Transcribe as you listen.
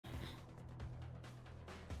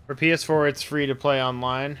For PS4, it's free to play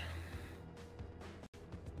online.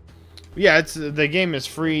 Yeah, it's the game is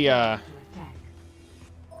free.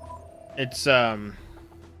 It's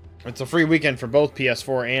a free weekend for both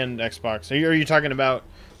PS4 and Xbox. Are you talking about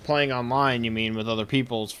playing online? You mean with other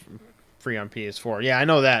people's free on PS4? Yeah, I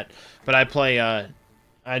know that, but I play.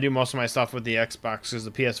 I do most of my stuff with the Xbox because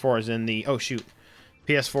the PS4 is in the. Oh shoot,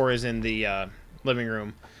 PS4 is in the living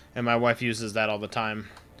room, and my wife uses that all the time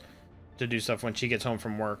to do stuff when she gets home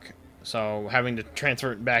from work. So having to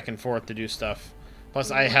transfer it back and forth to do stuff.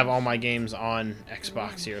 Plus, I have all my games on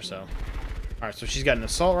Xbox here, so. Alright, so she's got an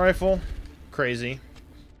assault rifle. Crazy.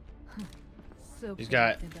 She's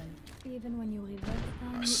got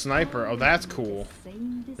a sniper. Oh, that's cool.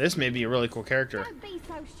 This may be a really cool character.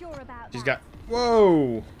 She's got...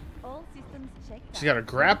 Whoa! She's got a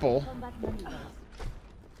grapple.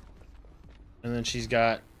 And then she's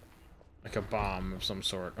got like a bomb of some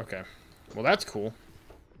sort. Okay. Well, that's cool.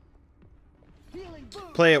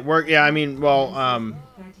 Play at work. Yeah, I mean, well,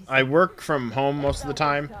 I work from home most of the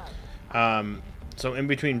time. So in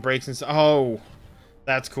between breaks and stuff. Oh,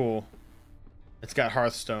 that's cool. It's got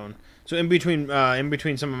Hearthstone. So in between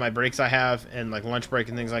some of my breaks I have and like lunch break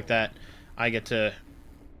and things like that, I get to,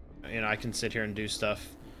 I can sit here and do stuff.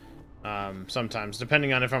 Sometimes,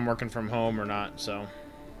 depending on if I'm working from home or not. So, all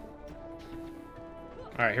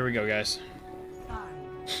right, here we go, guys.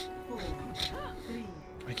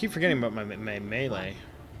 I keep forgetting about my melee.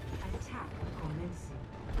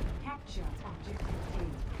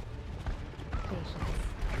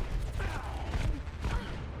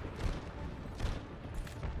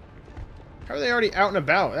 How are they already out and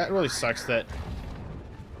about? That really sucks that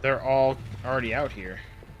they're all already out here.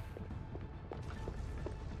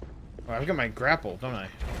 Oh, I've got my grapple, don't I?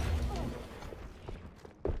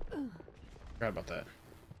 Forgot about that.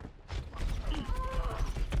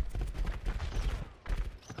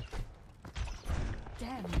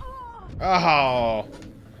 Oh.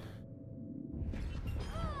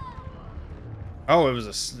 Oh, it was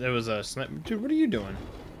a sniper. Dude, what are you doing?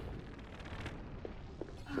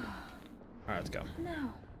 All right, let's go.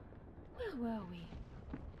 No. Where were we?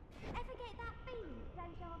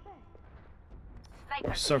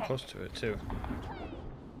 I'm so close to it too.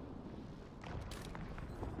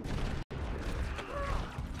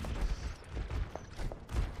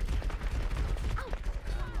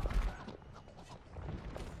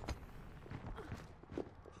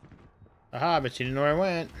 Aha, but you didn't know where I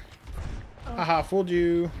went. Haha, fooled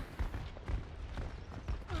you.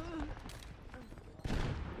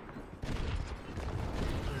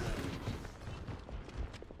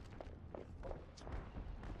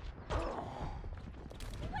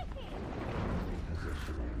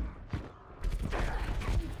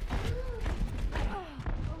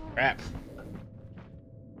 Crap.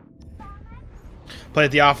 Play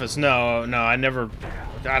at the office. No, I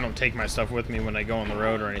don't take my stuff with me when I go on the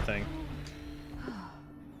road or anything.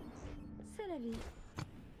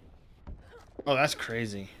 Oh, that's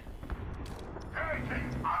crazy.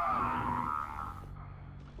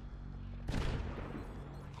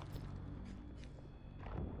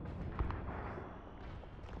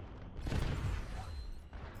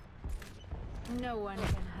 No one can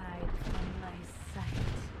hide from my sight.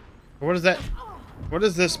 What is that? What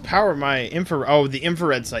does this power my infrared? Oh, the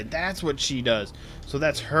infrared sight. That's what she does. So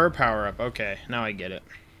that's her power up. Okay, now I get it.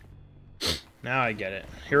 Now I get it.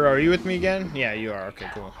 Hero, are you with me again? Yeah, you are. Okay,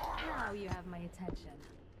 cool. Now you have my attention.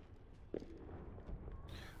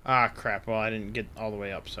 Ah, crap. Well, I didn't get all the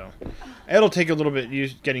way up, so it'll take a little bit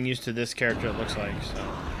getting used to this character. It looks like so.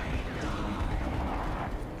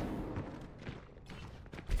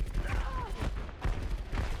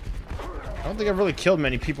 I don't think I've really killed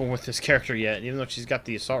many people with this character yet, even though she's got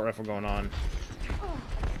the assault rifle going on.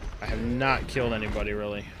 I have not killed anybody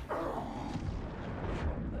really.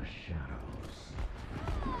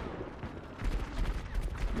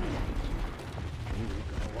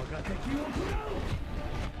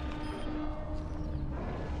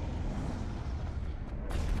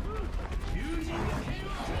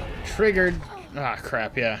 Triggered. Ah,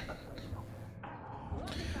 crap, yeah.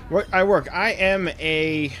 What I work. I am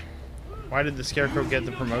a... Why did the Scarecrow get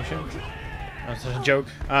the promotion? That's a joke.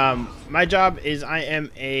 My job is I am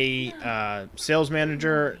a sales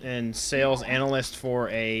manager and sales analyst for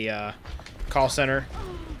a call center.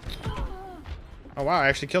 Oh, wow, I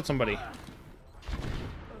actually killed somebody.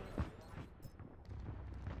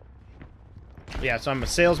 Yeah, so I'm a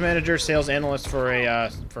sales manager, sales analyst for a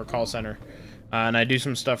call center. And I do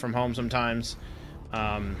some stuff from home sometimes.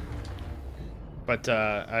 But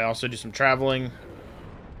I also do some traveling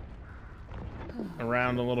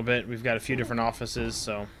around a little bit. We've got a few different offices,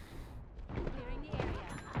 so.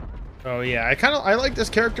 Oh yeah, I like this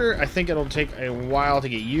character. I think it'll take a while to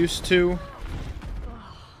get used to.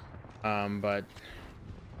 But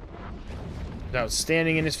without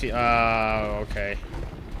standing in his feet. Okay.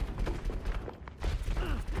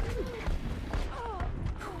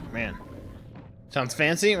 Man, sounds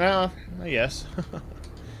fancy. Well, I guess.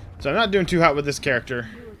 So I'm not doing too hot with this character.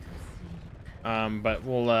 But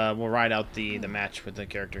we'll ride out the match with the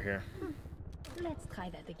character here. Let's try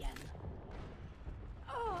that again.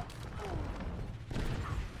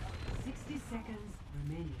 60 seconds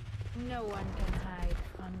remaining. No one can hide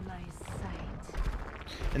from my sight.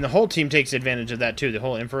 And the whole team takes advantage of that too. The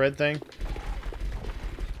whole infrared thing.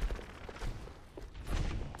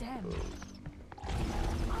 Damn.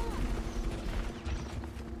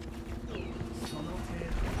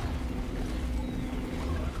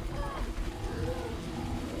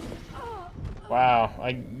 Wow,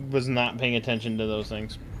 I was not paying attention to those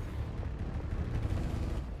things.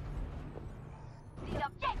 The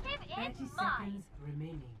objective 30 is mine. seconds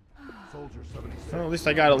remaining. Well, at least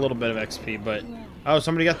I got a little bit of XP, but... Oh,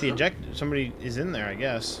 somebody got the eject... Somebody is in there, I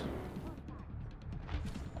guess.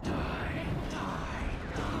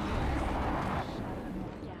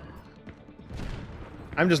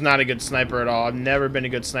 I'm just not a good sniper at all. I've never been a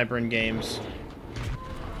good sniper in games.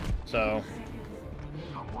 So...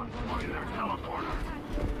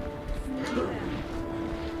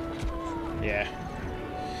 Yeah.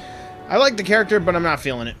 I like the character, but I'm not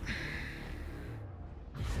feeling it.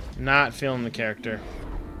 Not feeling the character.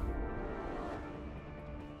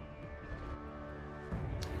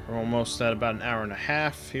 We're almost at about an hour and a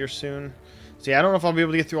half here soon. See, I don't know if I'll be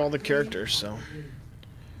able to get through all the characters, so...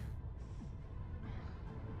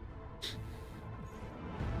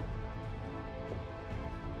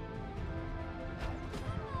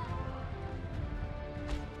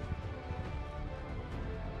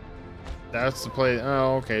 That's the play.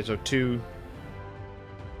 Oh, okay, so 2...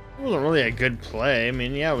 It wasn't really a good play. I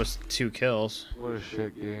mean, yeah, it was 2 kills. What a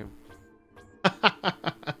shit game.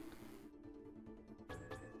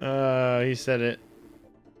 He said it.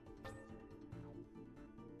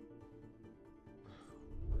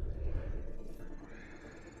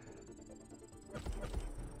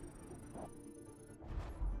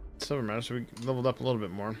 Silver medal, so we leveled up a little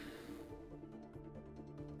bit more.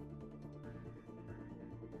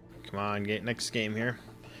 Come on, get next game here.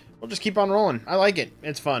 We'll just keep on rolling. I like it.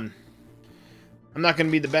 It's fun. I'm not going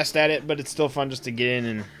to be the best at it, but it's still fun just to get in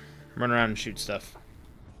and run around and shoot stuff.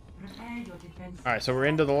 Alright, so we're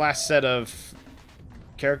into the last set of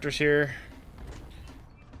characters here.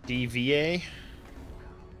 DVA.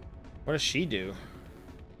 What does she do?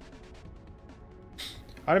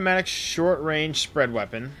 Automatic short-range spread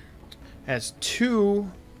weapon. Has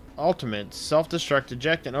 2 ultimates. Self-destruct,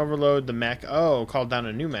 eject, and overload the mech. Oh, call down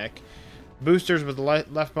a new mech. Boosters with the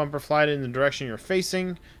left bumper fly in the direction you're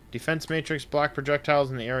facing. Defense matrix, block projectiles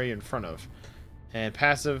in the area in front of. And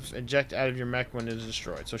passive, eject out of your mech when it is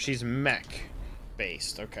destroyed. So she's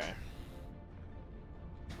mech-based. Okay.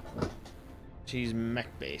 She's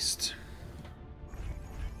mech-based.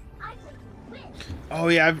 Oh,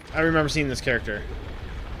 yeah, I remember seeing this character.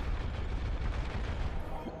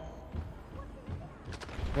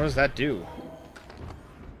 What does that do?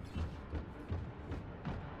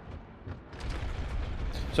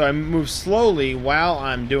 So I move slowly while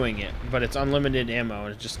I'm doing it, but it's unlimited ammo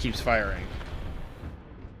and it just keeps firing.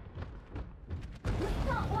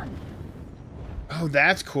 Oh,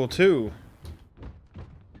 that's cool too.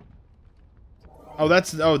 Oh,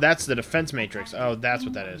 that's the defense matrix. Oh, that's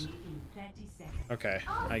what that is. Okay,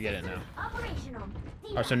 I get it now.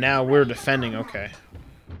 Oh, so now we're defending. Okay.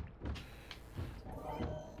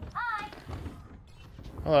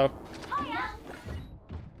 Hello.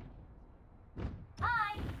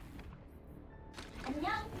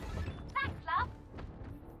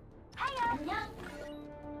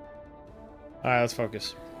 Alright, let's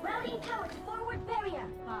focus.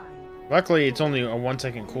 Luckily, it's only a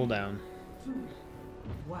 1-second cooldown. 2,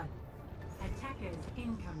 1. Attackers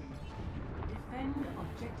incoming. Defend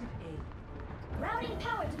objective A. Routing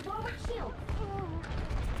power to forward shield.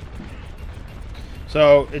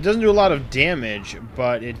 So, it doesn't do a lot of damage,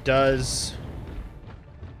 but it does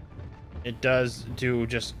do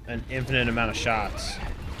just an infinite amount of shots.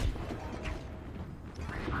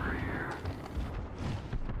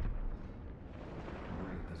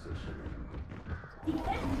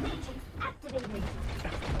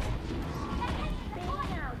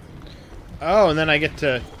 Oh, and then I get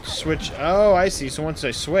to switch. Oh, I see. So once I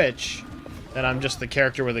switch, then I'm just the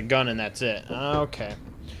character with a gun and that's it. Okay.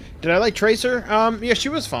 Did I like Tracer? Yeah, she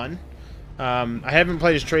was fun. I haven't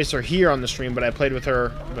played as Tracer here on the stream, but I played with her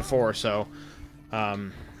before, so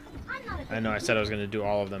I know I said I was going to do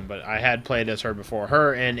all of them, but I had played as her before.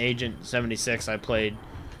 Her and Agent 76 I played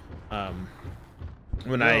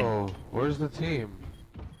where's the team?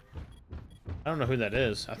 I don't know who that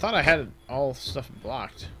is. I thought I had all stuff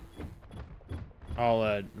blocked.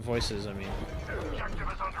 All voices, I mean. Objective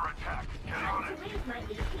is under attack. Get on it. Raise my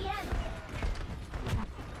APM.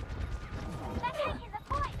 They're taking the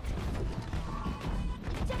point.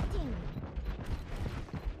 Ejecting.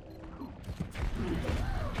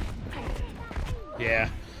 Yeah.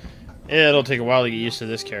 It'll take a while to get used to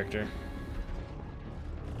this character.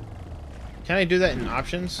 Can I do that in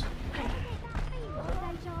options?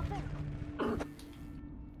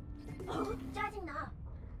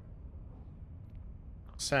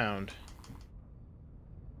 Sound.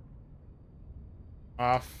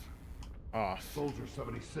 Off. Off. Soldier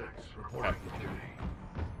 76 reporting for duty.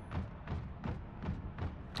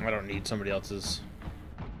 I don't need somebody else's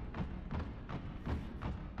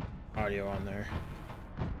audio on there.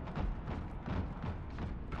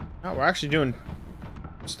 Oh, we're actually doing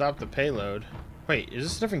stop the payload. Wait, is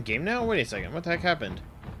this a different game now? Wait a second. What the heck happened?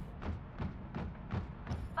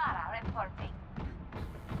 Para reporting.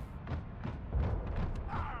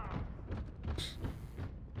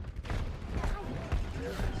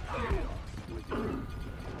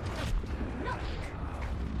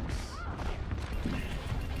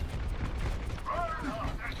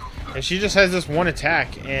 And she just has this one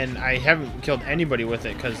attack, and I haven't killed anybody with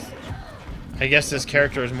it because I guess this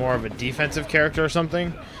character is more of a defensive character or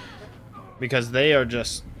something. Because they are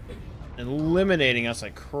just eliminating us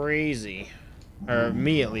like crazy. Or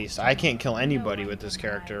me, at least. I can't kill anybody with this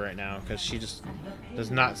character right now because she just does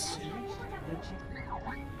not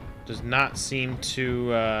seem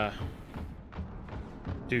to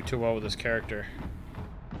do too well with this character.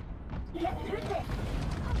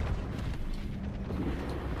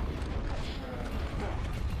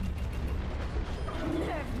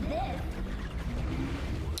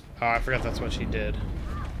 Oh, I forgot that's what she did.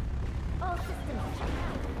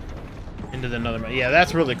 Into the another map. Yeah,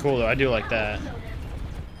 that's really cool though. I do like that.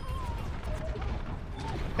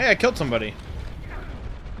 Hey, I killed somebody.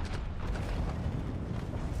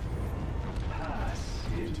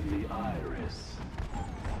 Into the iris.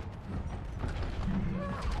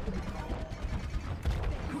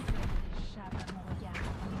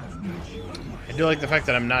 I do like the fact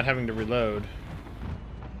that I'm not having to reload.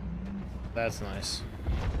 That's nice.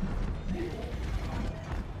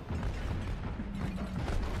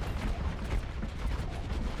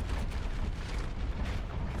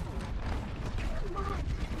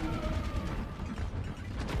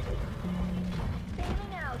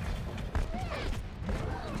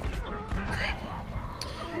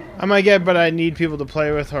 I might get, but I need people to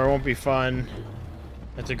play with or it won't be fun.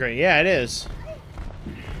 That's a great... Yeah, it is.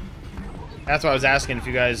 That's why I was asking if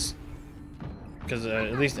you guys... Because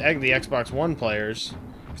at least the Xbox One players,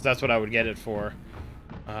 because that's what I would get it for,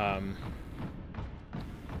 that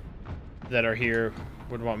are here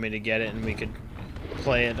would want me to get it and we could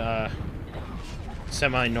play it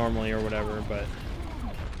semi-normally or whatever, but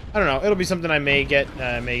I don't know. It'll be something I may get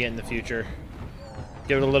in the future.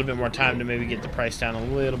 Give it a little bit more time to maybe get the price down a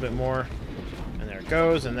little bit more. And there it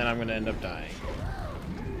goes, and then I'm going to end up dying.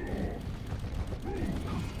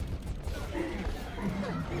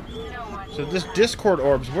 So this Discord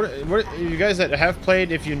orbs, what you guys that have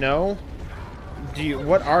played, if you know,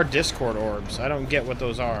 what are Discord orbs? I don't get what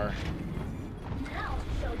those are.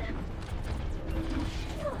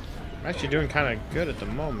 I'm actually doing kind of good at the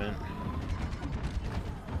moment.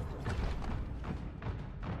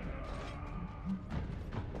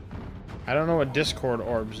 I don't know what Discord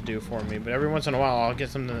orbs do for me, but every once in a while I'll get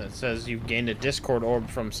something that says you've gained a Discord orb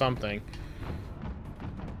from something.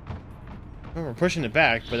 Well, we're pushing it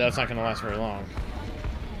back, but that's not going to last very long.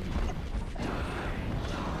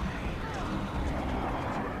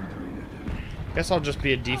 Guess I'll just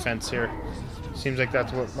be a defense here. Seems like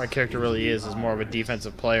that's what my character really is more of a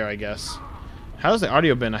defensive player, I guess. How's the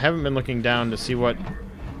audio been? I haven't been looking down to see what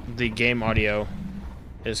the game audio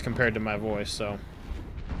is compared to my voice, so...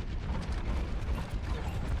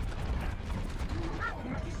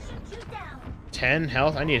 10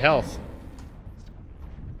 health? I need health.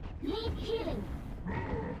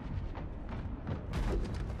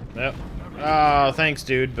 Yep. Oh, thanks,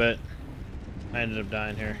 dude, but I ended up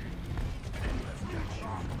dying here.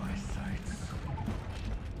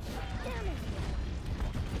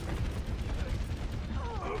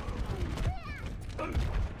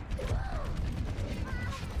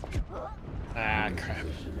 Ah, crap.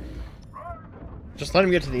 Just let him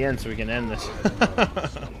get to the end so we can end this.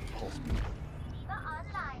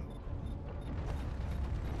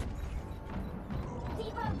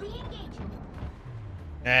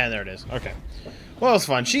 And there it is. Okay. Well, it's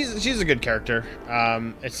fun. She's a good character.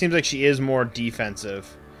 It seems like she is more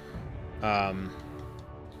defensive.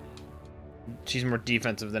 She's more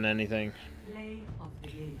defensive than anything. Play of the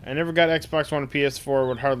game. I never got Xbox One or PS4.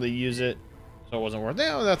 Would hardly use it, so it wasn't worth it.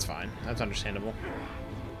 Oh, that's fine. That's understandable.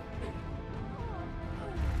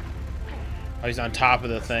 Oh, he's on top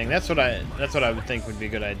of the thing. That's what I would think would be a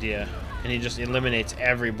good idea. And he just eliminates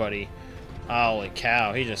everybody. Holy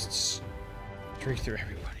cow! He just streaks through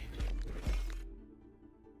everybody.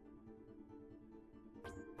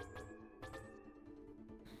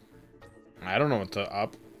 I don't know what to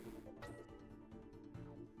up.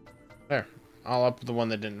 There. I'll up the one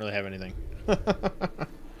that didn't really have anything.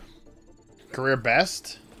 Career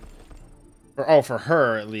best? For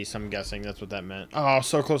her, at least, I'm guessing. That's what that meant. Oh,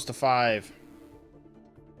 so close to 5.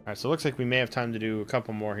 Alright, so it looks like we may have time to do a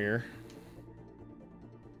couple more here.